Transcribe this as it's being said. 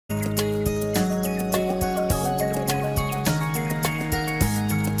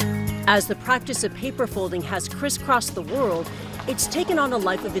As the practice of paper folding has crisscrossed the world, it's taken on a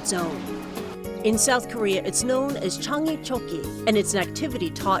life of its own. In South Korea, it's known as Changi Choki, and it's an activity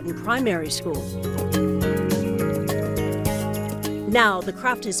taught in primary school. Now, the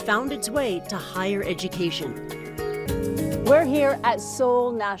craft has found its way to higher education. We're here at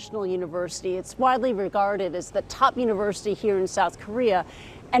Seoul National University. It's widely regarded as the top university here in South Korea.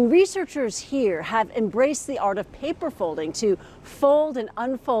 And researchers here have embraced the art of paper folding to fold and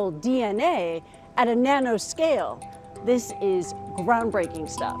unfold DNA at a nanoscale. This is groundbreaking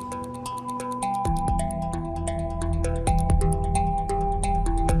stuff.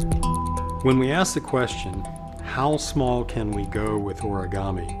 When we ask the question, how small can we go with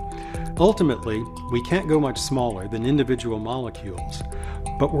origami? Ultimately, we can't go much smaller than individual molecules,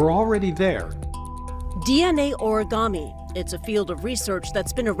 but we're already there. DNA origami. It's a field of research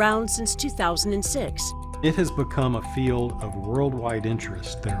that's been around since 2006. It has become a field of worldwide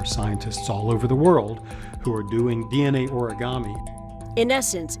interest. There are scientists all over the world who are doing DNA origami. In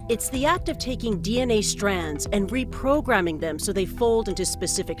essence, it's the act of taking DNA strands and reprogramming them so they fold into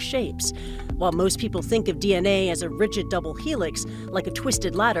specific shapes. While most people think of DNA as a rigid double helix, like a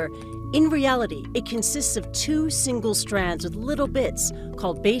twisted ladder, in reality, it consists of two single strands with little bits,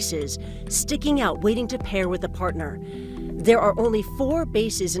 called bases, sticking out waiting to pair with a partner. There are only 4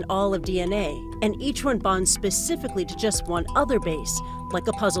 bases in all of DNA, and each one bonds specifically to just one other base, like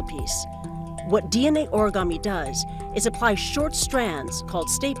a puzzle piece. What DNA origami does is apply short strands, called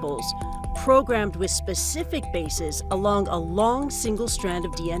staples, programmed with specific bases along a long single strand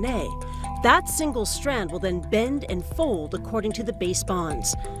of DNA. That single strand will then bend and fold according to the base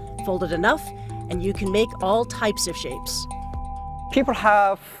bonds. Fold it enough, and you can make all types of shapes. People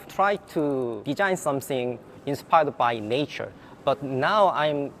have tried to design something inspired by nature, but now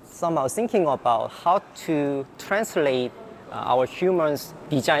I'm somehow thinking about how to translate our humans'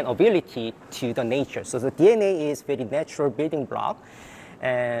 design ability to the nature. So the DNA is very natural building block,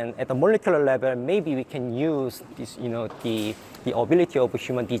 and at the molecular level, maybe we can use this, the ability of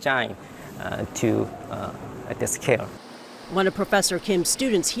human design at the scale. One of Professor Kim's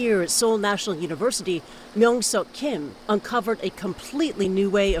students here at Seoul National University, Myoungseok Kim, uncovered a completely new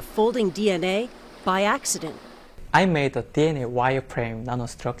way of folding DNA by accident. I made a DNA wireframe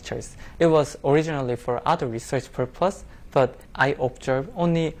nanostructures. It was originally for other research purpose, but I observed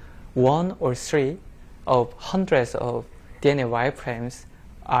only 1 or 3 of hundreds of DNA wireframes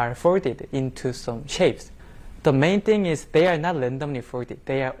are folded into some shapes. The main thing is they are not randomly folded.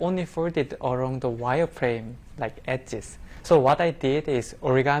 They are only folded along the wireframe, like edges. So what I did is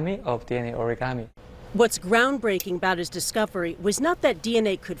origami of DNA origami. What's groundbreaking about his discovery was not that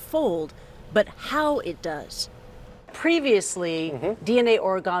DNA could fold, but how it does. Previously, DNA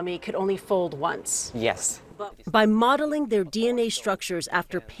origami could only fold once. Yes. By modeling their DNA structures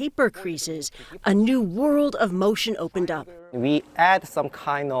after paper creases, a new world of motion opened up. We add some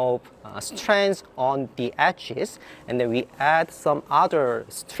kind of strands on the edges, and then we add some other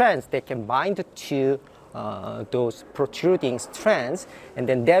strands that can bind to those protruding strands, and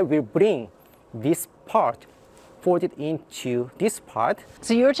then that will bring this part folded into this part.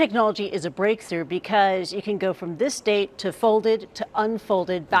 So your technology is a breakthrough because you can go from this state to folded to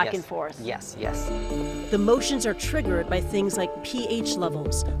unfolded back and forth. Yes, yes. The motions are triggered by things like pH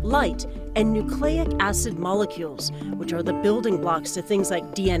levels, light, and nucleic acid molecules, which are the building blocks to things like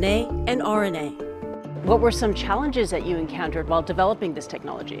DNA and RNA. What were some challenges that you encountered while developing this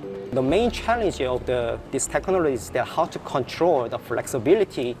technology? The main challenge of this technology is that how to control the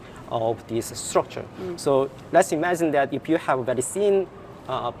flexibility of this structure. So let's imagine that if you have a very thin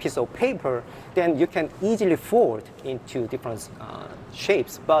piece of paper, then you can easily fold into different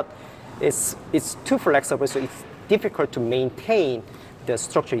shapes, but it's too flexible, so it's difficult to maintain the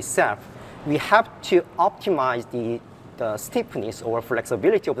structure itself. We have to optimize the stiffness or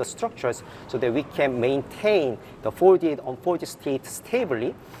flexibility of the structures so that we can maintain the folded, unfolded state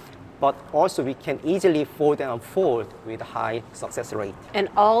stably, but also we can easily fold and unfold with a high success rate. And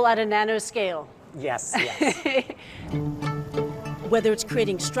all at a nanoscale. Yes, yes. Whether it's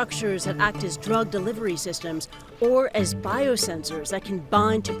creating structures that act as drug delivery systems or as biosensors that can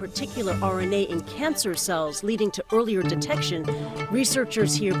bind to particular RNA in cancer cells, leading to earlier detection,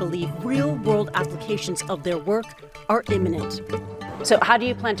 researchers here believe real-world applications of their work are imminent. So how do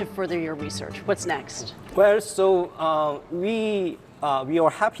you plan to further your research? What's next? Well, so we are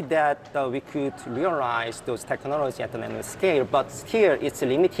happy that we could realize those technologies at the nanoscale, but here it's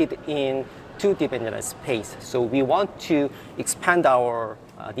limited in two-dimensional space. So we want to expand our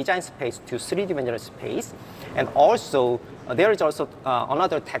design space to three-dimensional space. And also, there is also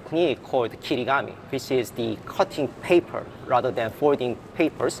another technique called kirigami, which is the cutting paper rather than folding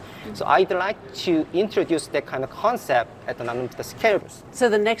papers. So I'd like to introduce that kind of concept at the nanometer scale. So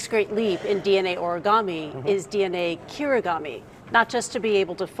the next great leap in DNA origami is DNA kirigami. Not just to be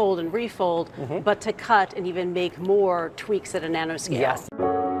able to fold and refold, but to cut and even make more tweaks at a nanoscale. Yes.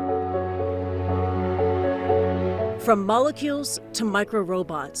 From molecules to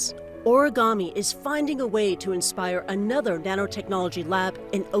micro-robots, origami is finding a way to inspire another nanotechnology lab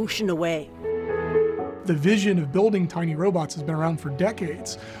an ocean away. The vision of building tiny robots has been around for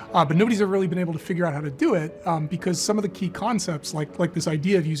decades, but nobody's ever really been able to figure out how to do it because some of the key concepts, like this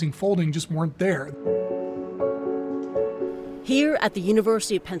idea of using folding, just weren't there. Here at the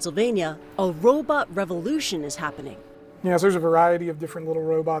University of Pennsylvania, a robot revolution is happening. Yeah, so there's a variety of different little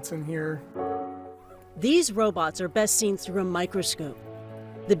robots in here. These robots are best seen through a microscope.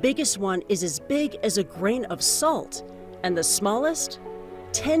 The biggest one is as big as a grain of salt, and the smallest,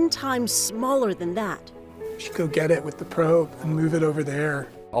 10 times smaller than that. You should go get it with the probe and move it over there.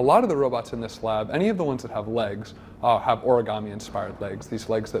 A lot of the robots in this lab, any of the ones that have legs, have origami-inspired legs, these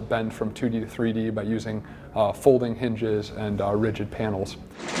legs that bend from 2D to 3D by using folding hinges and rigid panels.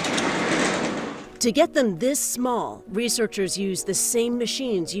 To get them this small, researchers use the same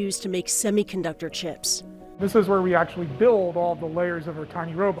machines used to make semiconductor chips. This is where we actually build all the layers of our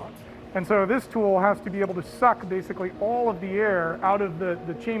tiny robots. And so this tool has to be able to suck basically all of the air out of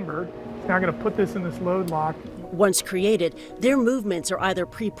the chamber. Now I'm going to put this in this load lock. Once created, their movements are either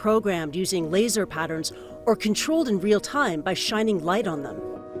pre-programmed using laser patterns or controlled in real time by shining light on them.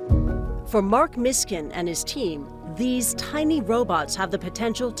 For Marc Miskin and his team, these tiny robots have the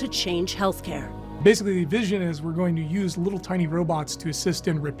potential to change healthcare. Basically, the vision is we're going to use little tiny robots to assist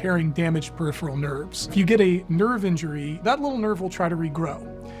in repairing damaged peripheral nerves. If you get a nerve injury, that little nerve will try to regrow.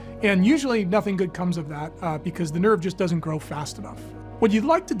 And usually nothing good comes of that because the nerve just doesn't grow fast enough. What you'd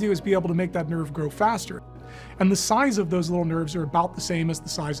like to do is be able to make that nerve grow faster. And the size of those little nerves are about the same as the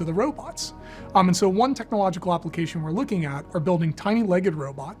size of the robots. And so one technological application we're looking at are building tiny legged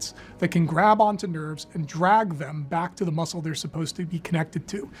robots that can grab onto nerves and drag them back to the muscle they're supposed to be connected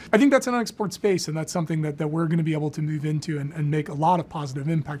to. I think that's an unexplored space, and that's something that we're going to be able to move into and make a lot of positive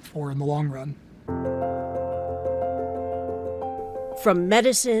impact for in the long run. From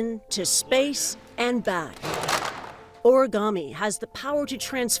medicine to space and back, origami has the power to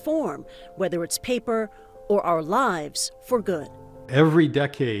transform, whether it's paper or our lives, for good. Every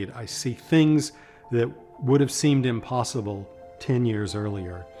decade, I see things that would have seemed impossible 10 years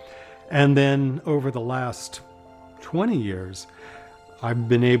earlier. And then over the last 20 years, I've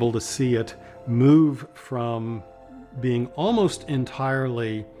been able to see it move from being almost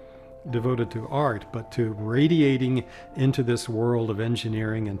entirely devoted to art, but to radiating into this world of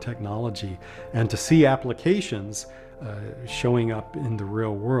engineering and technology, and to see applications showing up in the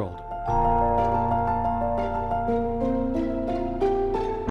real world.